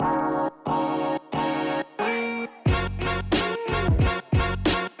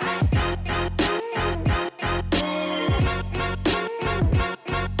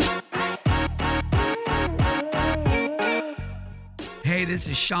Hey, this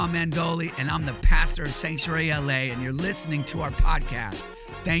is Sean Mandoli, and I'm the pastor of Sanctuary LA, and you're listening to our podcast.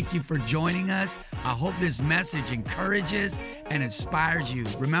 Thank you for joining us. I hope this message encourages and inspires you.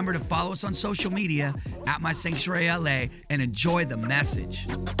 Remember to follow us on social media at My Sanctuary LA and enjoy the message.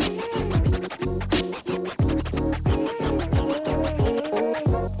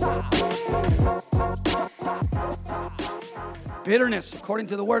 Bitterness, according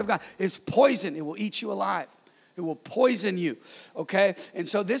to the Word of God, is poison. It will eat you alive. It will poison you, okay? And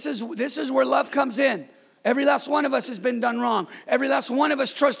so this is where love comes in. Every last one of us has been done wrong. Every last one of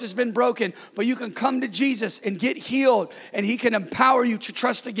us trust has been broken. But you can come to Jesus and get healed, and He can empower you to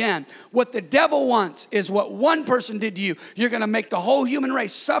trust again. What the devil wants is what one person did to you. You're going to make the whole human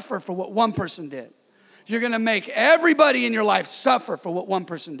race suffer for what one person did. You're going to make everybody in your life suffer for what one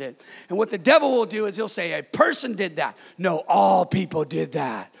person did. And what the devil will do is he'll say, a person did that. No, all people did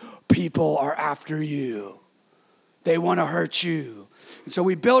that. People are after you. They want to hurt you. And so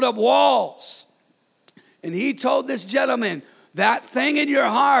we build up walls. And he told this gentleman, that thing in your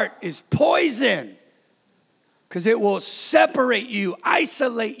heart is poison. Because it will separate you,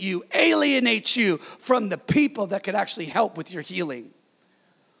 isolate you, alienate you from the people that could actually help with your healing.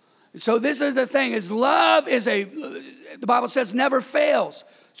 So this is the thing, is love is the Bible says never fails.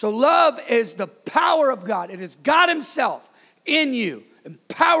 So love is the power of God. It is God Himself in you,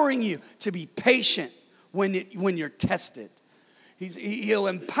 empowering you to be patient when you're tested. He'll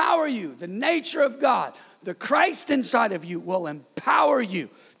empower you. The nature of God, the Christ inside of you will empower you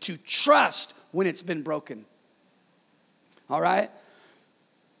to trust when it's been broken. All right?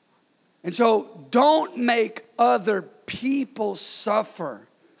 And so don't make other people suffer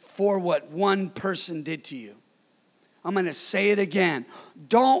for what one person did to you. I'm going to say it again.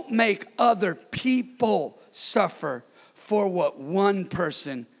 Don't make other people suffer for what one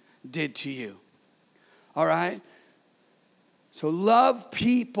person did to you. All right? So love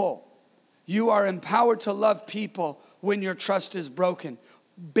people. You are empowered to love people when your trust is broken.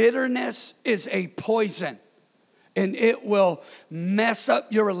 Bitterness is a poison, and it will mess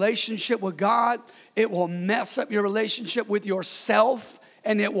up your relationship with God. It will mess up your relationship with yourself,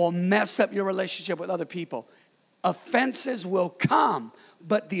 and it will mess up your relationship with other people. Offenses will come,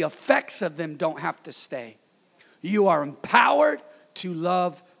 but the effects of them don't have to stay. You are empowered to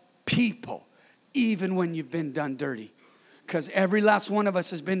love people, even when you've been done dirty. Because every last one of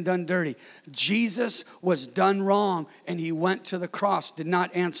us has been done dirty. Jesus was done wrong, and He went to the cross, did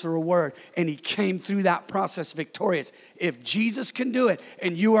not answer a word, and He came through that process victorious. If Jesus can do it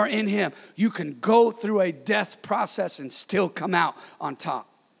and you are in Him, you can go through a death process and still come out on top.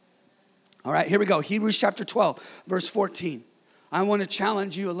 All right, here we go. Hebrews chapter 12, verse 14. I want to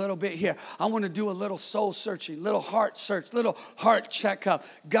challenge you a little bit here. I want to do a little soul searching, little heart search, little heart checkup.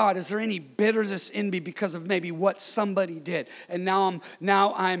 God, is there any bitterness in me because of maybe what somebody did? And now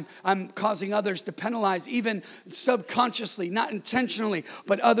I'm causing others to penalize, even subconsciously, not intentionally,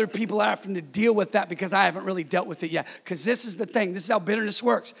 but other people are having to deal with that because I haven't really dealt with it yet. Because this is the thing. This is how bitterness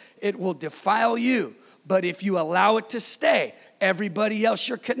works. It will defile you, but if you allow it to stay, everybody else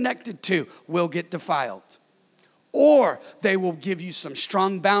you're connected to will get defiled. Or they will give you some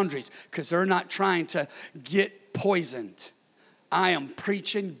strong boundaries because they're not trying to get poisoned. I am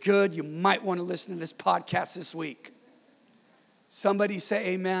preaching good. You might want to listen to this podcast this week. Somebody say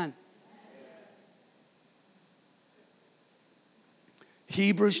amen.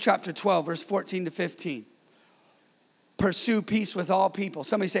 Hebrews chapter 12, verse 14 to 15. Pursue peace with all people.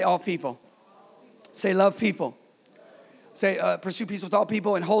 Somebody say all people. Say love people. Say pursue peace with all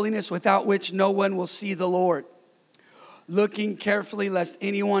people and holiness, without which no one will see the Lord. Looking carefully lest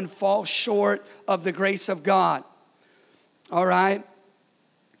anyone fall short of the grace of God. All right?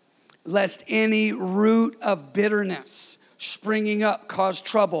 Lest any root of bitterness springing up cause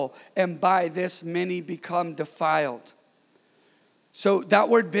trouble, and by this many become defiled. So that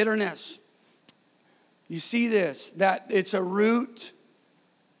word bitterness, you see this, that it's a root,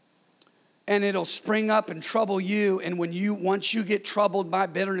 and it'll spring up and trouble you. And once you get troubled by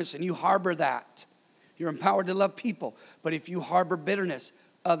bitterness and you harbor that, you're empowered to love people. But if you harbor bitterness,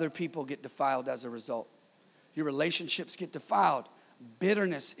 other people get defiled as a result. Your relationships get defiled.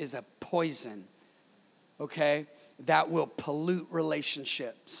 Bitterness is a poison, okay, that will pollute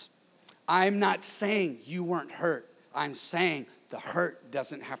relationships. I'm not saying you weren't hurt. I'm saying the hurt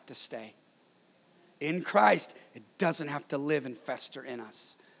doesn't have to stay. In Christ, it doesn't have to live and fester in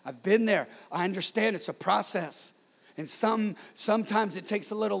us. I've been there. I understand it's a process. And sometimes it takes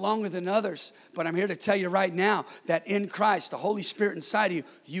a little longer than others. But I'm here to tell you right now that in Christ, the Holy Spirit inside of you,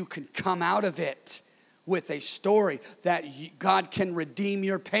 you can come out of it with a story that God can redeem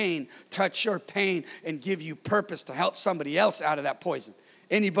your pain, touch your pain, and give you purpose to help somebody else out of that poison.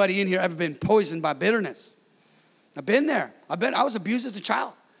 Anybody in here ever been poisoned by bitterness? I've been there. I was abused as a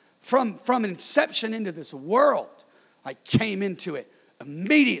child. From inception into this world, I came into it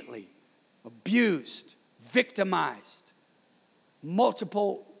immediately abused, victimized,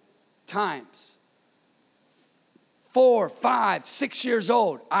 multiple times. 4, 5, 6 years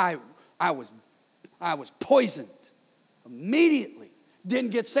old, I was poisoned immediately.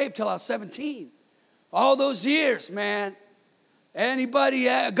 Didn't get saved till I was 17. All those years, man, anybody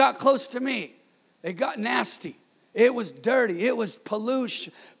got close to me, it got nasty. It was dirty. It was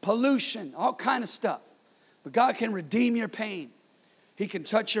pollution, all kind of stuff. But God can redeem your pain. He can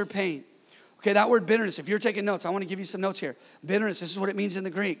touch your pain. Okay, that word bitterness, if you're taking notes, I want to give you some notes here. Bitterness, this is what it means in the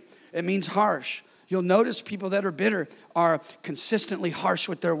Greek. It means harsh. You'll notice people that are bitter are consistently harsh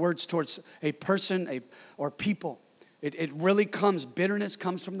with their words towards a person or people. It really bitterness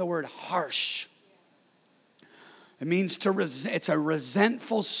comes from the word harsh. It means it's a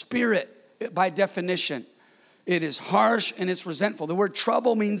resentful spirit by definition. It is harsh and it's resentful. The word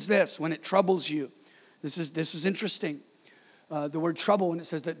trouble means this, when it troubles you. This is interesting. The word trouble, when it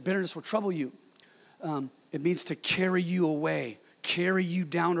says that bitterness will trouble you, it means to carry you away, carry you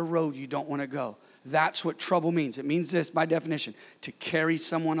down a road you don't want to go. That's what trouble means. It means this, by definition, to carry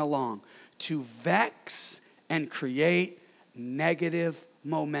someone along, to vex and create negative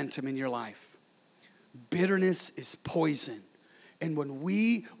momentum in your life. Bitterness is poison. And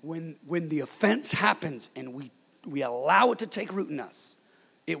when the offense happens and we allow it to take root in us,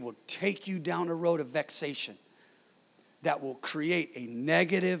 it will take you down a road of vexation that will create a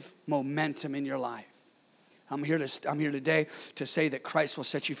negative momentum in your life. I'm here today to say that Christ will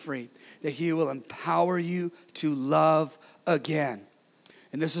set you free, that he will empower you to love again.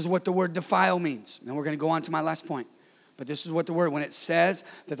 And this is what the word defile means. And we're going to go on to my last point. But this is what the word, when it says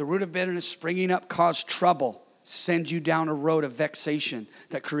that the root of bitterness springing up cause trouble, send you down a road of vexation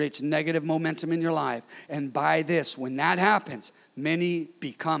that creates negative momentum in your life. And by this, when that happens, many,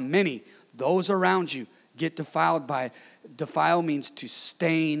 those around you get defiled by. Defile means to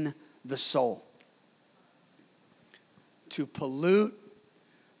stain the soul, to pollute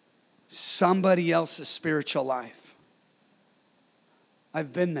somebody else's spiritual life.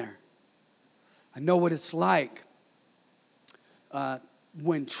 I've been there. I know what it's like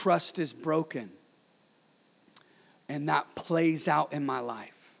when trust is broken. And that plays out in my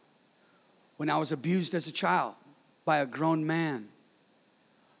life. When I was abused as a child by a grown man,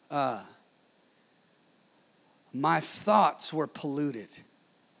 my thoughts were polluted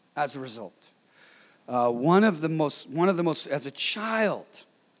as a result. One of the most, as a child,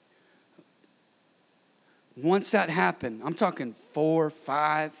 once that happened, I'm talking 4,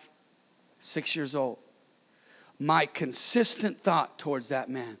 5, 6 years old, my consistent thought towards that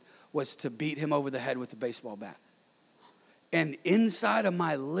man was to beat him over the head with a baseball bat. And inside of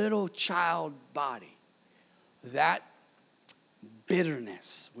my little child body, that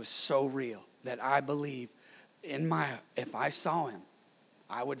bitterness was so real that I believe if I saw him,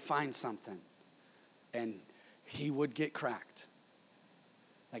 I would find something and he would get cracked.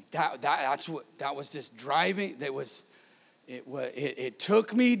 Like that was just driving. It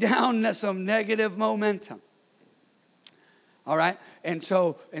took me down some negative momentum. All right? And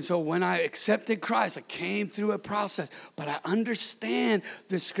so when I accepted Christ, I came through a process. But I understand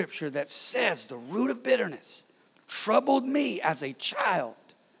the scripture that says the root of bitterness troubled me as a child.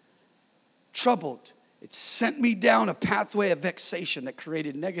 Troubled. It sent me down a pathway of vexation that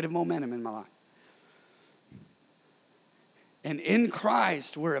created negative momentum in my life. And in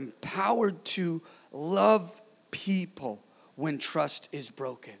Christ, we're empowered to love people when trust is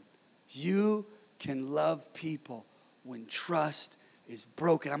broken. You can love people when trust is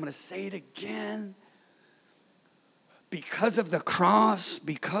broken. I'm going to say it again. Because of the cross,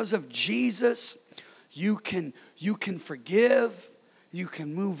 because of Jesus, you can forgive, you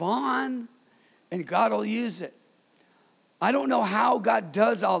can move on, and God will use it. I don't know how God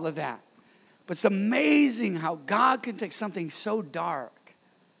does all of that, but it's amazing how God can take something so dark.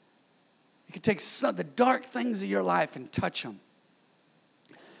 He can take the dark things of your life and touch them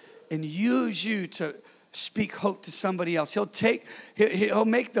and use you to speak hope to somebody else. He'll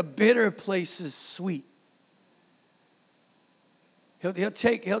make the bitter places sweet. He'll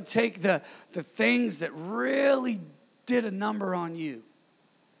take the things that really did a number on you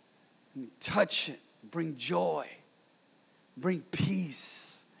and touch it, bring joy, bring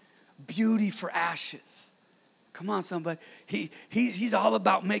peace, beauty for ashes. Come on, somebody. He's all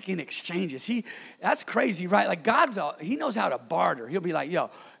about making exchanges. That's crazy, right? Like he knows how to barter. He'll be like,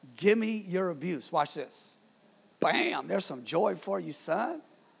 yo, give me your abuse. Watch this. Bam, there's some joy for you, son.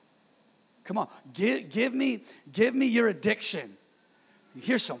 Come on, give me your addiction.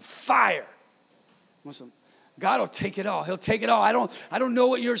 Here's some fire. God will take it all. He'll take it all. I don't know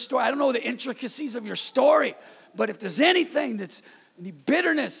what your story. I don't know the intricacies of your story. But if there's anything that's any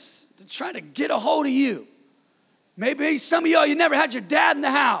bitterness that's trying to get a hold of you, maybe some of y'all, you never had your dad in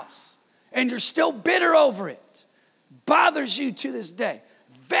the house, and you're still bitter over it. Bothers you to this day.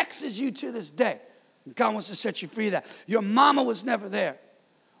 Vexes you to this day. God wants to set you free of that. Your mama was never there.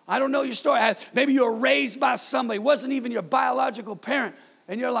 I don't know your story. Maybe you were raised by somebody. It wasn't even your biological parent.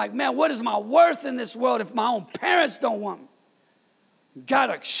 And you're like, man, what is my worth in this world if my own parents don't want me? You got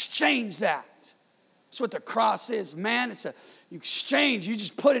to exchange that. That's what the cross is, man. You exchange. You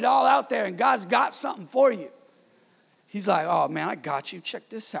just put it all out there, and God's got something for you. He's like, oh, man, I got you. Check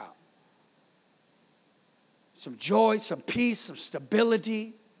this out. Some joy, some peace, some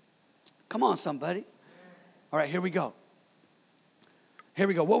stability. Come on, somebody. All right, here we go. Here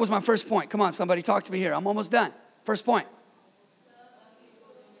we go. What was my first point? Come on, somebody, talk to me here. I'm almost done. First point.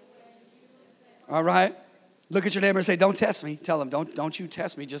 All right. Look at your neighbor and say, don't test me. Tell them, don't you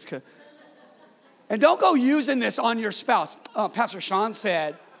test me just because. And don't go using this on your spouse. Pastor Sean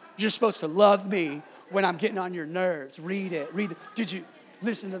said, you're supposed to love me when I'm getting on your nerves. Read it. Did you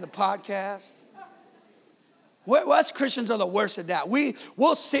listen to the podcast? Us Christians are the worst at that.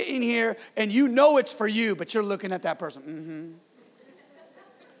 We'll sit in here and you know it's for you, but you're looking at that person. Mm-hmm.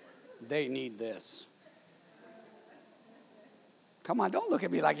 They need this. Come on, don't look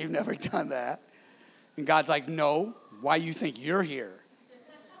at me like you've never done that. And God's like, no, why you think you're here?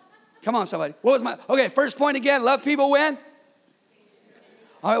 Come on, somebody. Okay, first point again, love people win.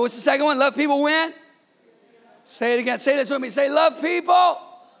 All right, what's the second one? Love people win. Say it again. Say this with me. Say love people.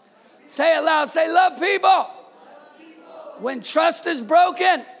 Say it loud. Say love people. When trust is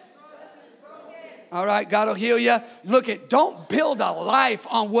broken. All right, God will heal you. Don't build a life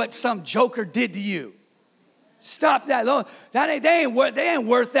on what some joker did to you. Stop that. They ain't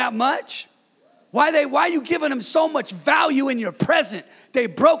worth that much. Why are you giving them so much value in your present? They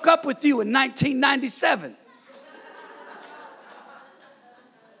broke up with you in 1997.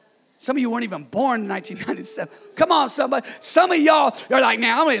 Some of you weren't even born in 1997. Come on, somebody. Some of y'all are like,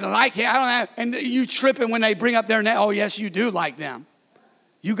 man, I don't even like it. I don't have, and you tripping when they bring up their name. Oh, yes, you do like them.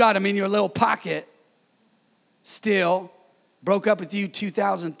 You got them in your little pocket. Still. Broke up with you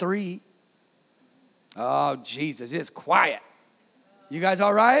 2003. Oh, Jesus, it's quiet. You guys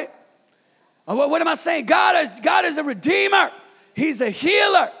all right? What am I saying? God is a redeemer. He's a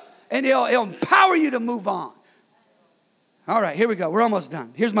healer. And he'll empower you to move on. All right, here we go. We're almost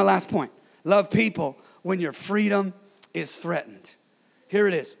done. Here's my last point. Love people when your freedom is threatened. Here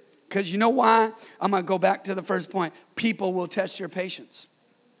it is. Because you know why? I'm going to go back to the first point. People will test your patience.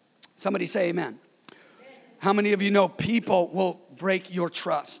 Somebody say amen. How many of you know people will break your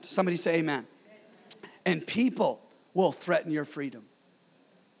trust? Somebody say amen. And people will threaten your freedom.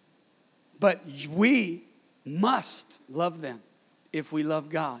 But we must love them if we love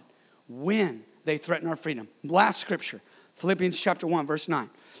God when they threaten our freedom. Last scripture, Philippians chapter 1, verse 9.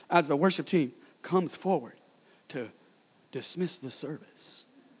 As the worship team comes forward to dismiss the service.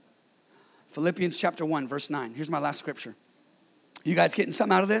 Philippians chapter 1, verse 9. Here's my last scripture. You guys getting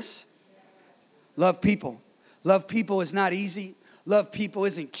something out of this? Love people. Love people is not easy. Love people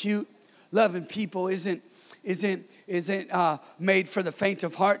isn't cute. Loving people isn't made for the faint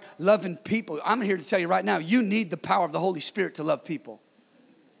of heart. Loving people. I'm here to tell you right now, you need the power of the Holy Spirit to love people.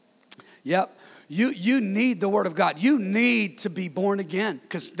 Yep. You need the Word of God. You need to be born again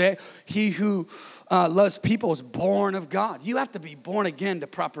because he who loves people is born of God. You have to be born again to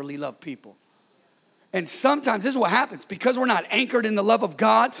properly love people. And sometimes this is what happens because we're not anchored in the love of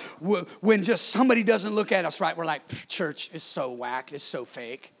God. When just somebody doesn't look at us right, we're like, church is so whack. It's so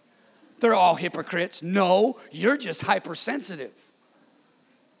fake. They're all hypocrites. No, you're just hypersensitive.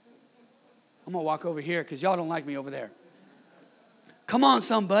 I'm going to walk over here because y'all don't like me over there. Come on,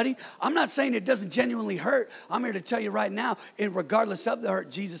 somebody. I'm not saying it doesn't genuinely hurt. I'm here to tell you right now, and regardless of the hurt,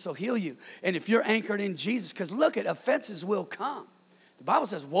 Jesus will heal you. And if you're anchored in Jesus, because look, offenses will come. The Bible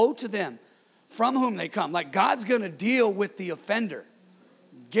says, woe to them from whom they come. Like God's going to deal with the offender.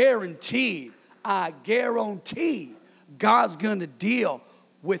 Guaranteed. I guarantee God's going to deal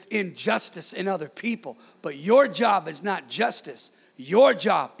with injustice in other people. But your job is not justice. Your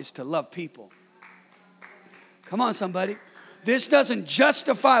job is to love people. Come on, somebody. This doesn't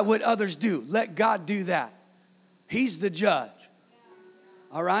justify what others do. Let God do that. He's the judge.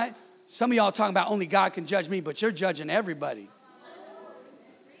 All right? Some of y'all talking about only God can judge me, but you're judging everybody.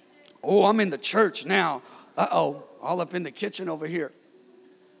 Oh, I'm in the church now. Uh-oh, all up in the kitchen over here.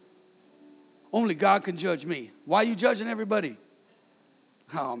 Only God can judge me. Why are you judging everybody?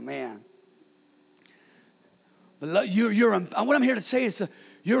 Oh, man. But what I'm here to say is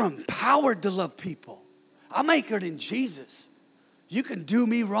you're empowered to love people. I'm anchored in Jesus. You can do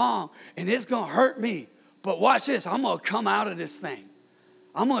me wrong, and it's going to hurt me. But watch this. I'm going to come out of this thing.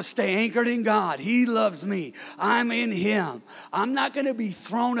 I'm going to stay anchored in God. He loves me. I'm in Him. I'm not going to be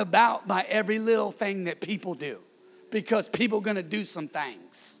thrown about by every little thing that people do, because people are going to do some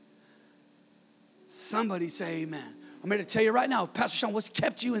things. Somebody say amen. I'm here to tell you right now, Pastor Sean, what's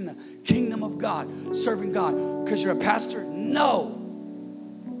kept you in the kingdom of God, serving God? Because you're a pastor? No.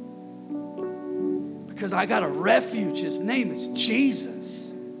 Because I got a refuge. His name is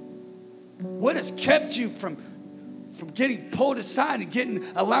Jesus. What has kept you from getting pulled aside and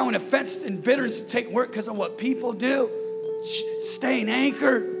allowing offense and bitterness to take work because of what people do? Staying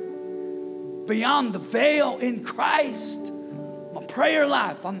anchored beyond the veil in Christ. My prayer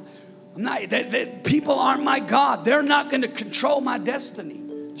life. I'm not, that people aren't my God. They're not going to control my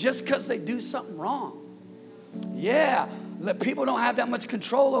destiny just because they do something wrong. Yeah, people don't have that much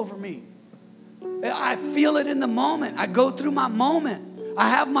control over me. I feel it in the moment. I go through my moment. I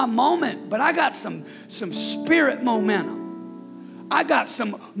have my moment, but I got some spirit momentum. I got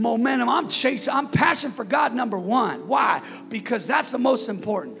some momentum. I'm passionate for God, number one. Why? Because that's the most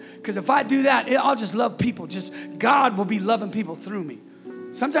important. Because if I do that, I'll just love people. God will be loving people through me.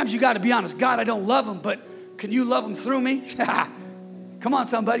 Sometimes you got to be honest. God, I don't love them, but can you love them through me? Come on,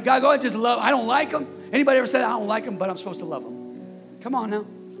 somebody. God, go ahead and just love. I don't like them. Anybody ever said, I don't like them, but I'm supposed to love them? Come on now.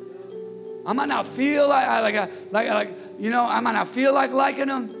 I might not feel I might not feel like liking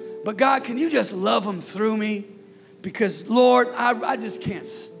them, but God, can you just love them through me? Because, Lord, I just can't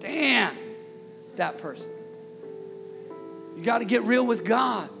stand that person. You got to get real with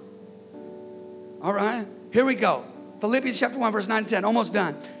God. All right? Here we go. Philippians chapter 1, verse 9 and 10. Almost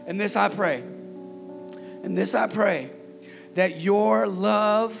done. And this I pray. That your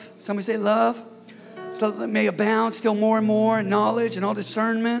love, somebody say love, so that may abound still more and more in knowledge and all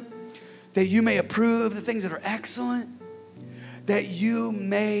discernment, that you may approve the things that are excellent, that you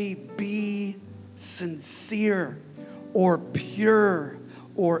may be sincere or pure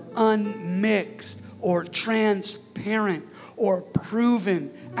or unmixed or transparent or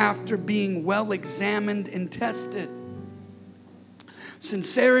proven after being well examined and tested.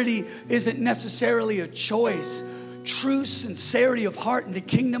 Sincerity isn't necessarily a choice. True sincerity of heart in the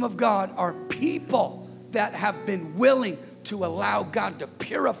kingdom of God are people that have been willing to allow God to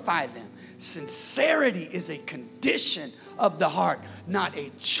purify them. Sincerity is a condition of the heart, not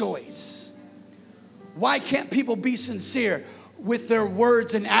a choice. Why can't people be sincere with their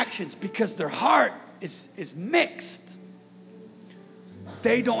words and actions? Because their heart is mixed.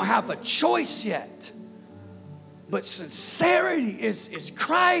 They don't have a choice yet. But sincerity is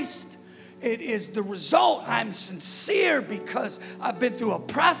Christ. It is the result. I'm sincere because I've been through a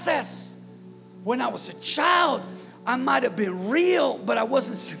process. When I was a child, I might have been real, but I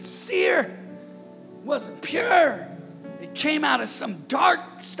wasn't sincere. Wasn't pure. It came out of some dark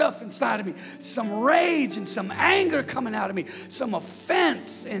stuff inside of me. Some rage and some anger coming out of me. Some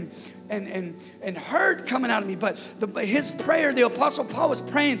offense and hurt coming out of me. But his prayer, the Apostle Paul was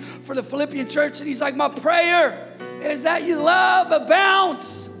praying for the Philippian church, and he's like, my prayer is that your love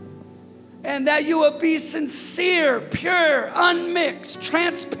abounds and that you will be sincere, pure, unmixed,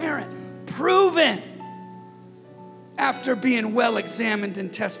 transparent, proven after being well examined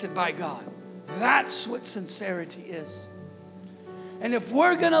and tested by God. That's what sincerity is. And if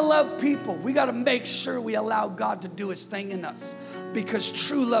we're going to love people, we got to make sure we allow God to do his thing in us, because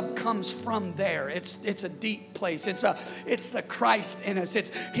true love comes from there. It's a deep place. It's the Christ in us.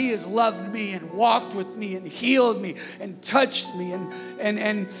 He has loved me and walked with me and healed me and touched me.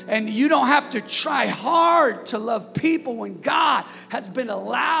 And you don't have to try hard to love people when God has been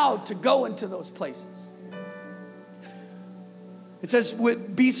allowed to go into those places. It says,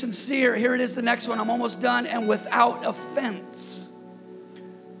 be sincere. Here it is, the next one. I'm almost done. And without offense.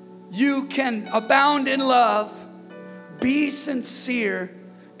 You can abound in love, be sincere,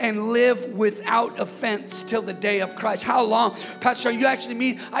 and live without offense till the day of Christ. How long? Pastor, you actually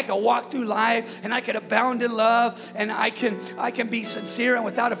mean I can walk through life and I can abound in love and I can be sincere and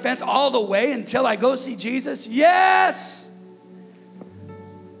without offense all the way until I go see Jesus? Yes!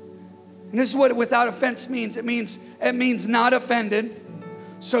 And this is what without offense means. It means not offended,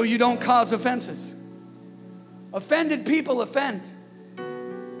 so you don't cause offenses. Offended people offend.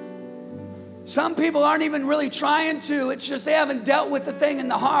 Some people aren't even really trying to. It's just they haven't dealt with the thing in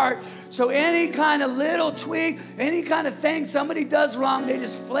the heart. So any kind of little tweak, any kind of thing somebody does wrong, they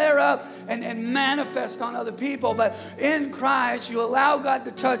just flare up and manifest on other people. But in Christ, you allow God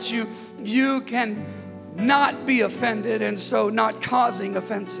to touch you. You can not be offended, and so not causing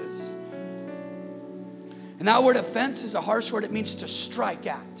offenses. And that word offense is a harsh word. It means to strike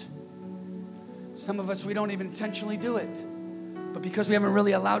at. Some of us, we don't even intentionally do it. But because we haven't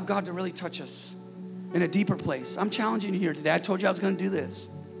really allowed God to really touch us in a deeper place. I'm challenging you here today. I told you I was going to do this.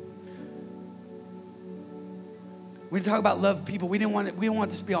 We're going to talk about love, people. We didn't want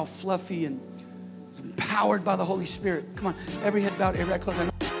this to be all fluffy and empowered by the Holy Spirit. Come on, every head bowed, every eye closed. I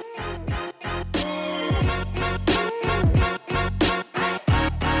know.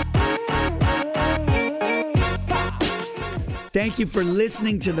 Thank you for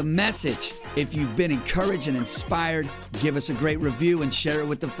listening to the message. If you've been encouraged and inspired, give us a great review and share it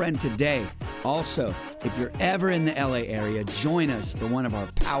with a friend today. Also, if you're ever in the LA area, join us for one of our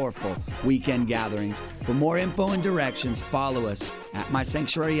powerful weekend gatherings. For more info and directions, follow us at My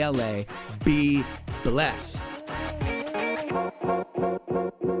Sanctuary LA. Be blessed.